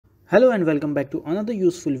Hello and welcome back to another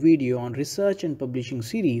useful video on research and publishing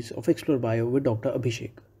series of XploreBio with Dr.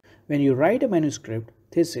 Abhishek. When you write a manuscript,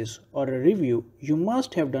 thesis or a review, you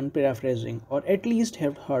must have done paraphrasing or at least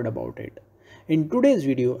have heard about it. In today's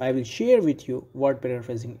video, I will share with you what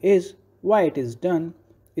paraphrasing is, why it is done,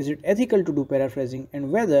 is it ethical to do paraphrasing, and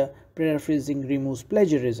whether paraphrasing removes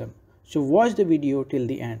plagiarism. So watch the video till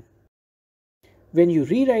the end. When you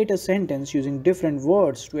rewrite a sentence using different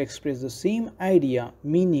words to express the same idea,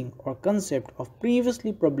 meaning, or concept of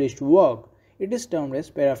previously published work, it is termed as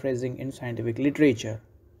paraphrasing in scientific literature.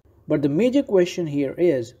 But the major question here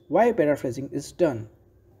is why paraphrasing is done.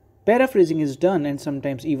 Paraphrasing is done and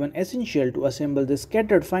sometimes even essential to assemble the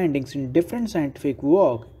scattered findings in different scientific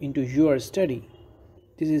work into your study.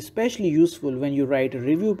 This is especially useful when you write a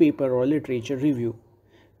review paper or literature review.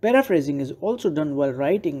 Paraphrasing is also done while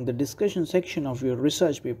writing the discussion section of your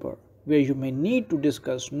research paper, where you may need to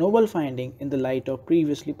discuss novel findings in the light of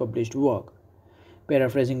previously published work.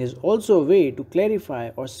 Paraphrasing is also a way to clarify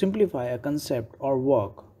or simplify a concept or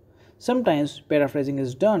work. Sometimes paraphrasing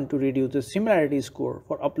is done to reduce the similarity score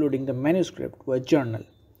for uploading the manuscript to a journal.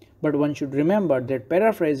 But one should remember that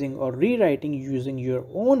paraphrasing or rewriting using your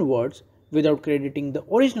own words without crediting the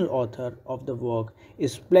original author of the work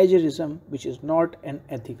is plagiarism, which is not an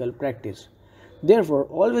ethical practice. Therefore,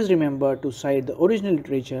 always remember to cite the original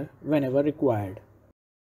literature whenever required.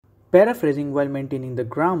 Paraphrasing while maintaining the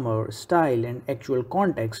grammar, style, and actual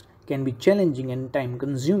context can be challenging and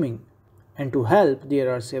time-consuming. And to help, there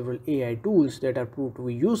are several AI tools that are proved to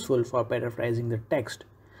be useful for paraphrasing the text.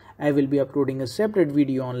 I will be uploading a separate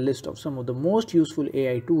video on a list of some of the most useful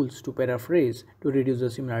AI tools to paraphrase to reduce the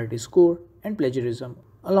similarity score and plagiarism,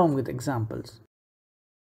 along with examples.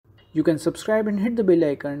 You can subscribe and hit the bell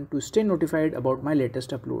icon to stay notified about my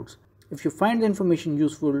latest uploads. If you find the information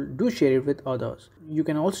useful, do share it with others. You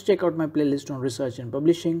can also check out my playlist on research and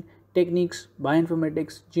publishing, techniques,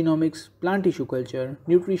 bioinformatics, genomics, plant tissue culture,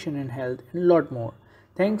 nutrition and health, and a lot more.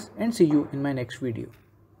 Thanks and see you in my next video.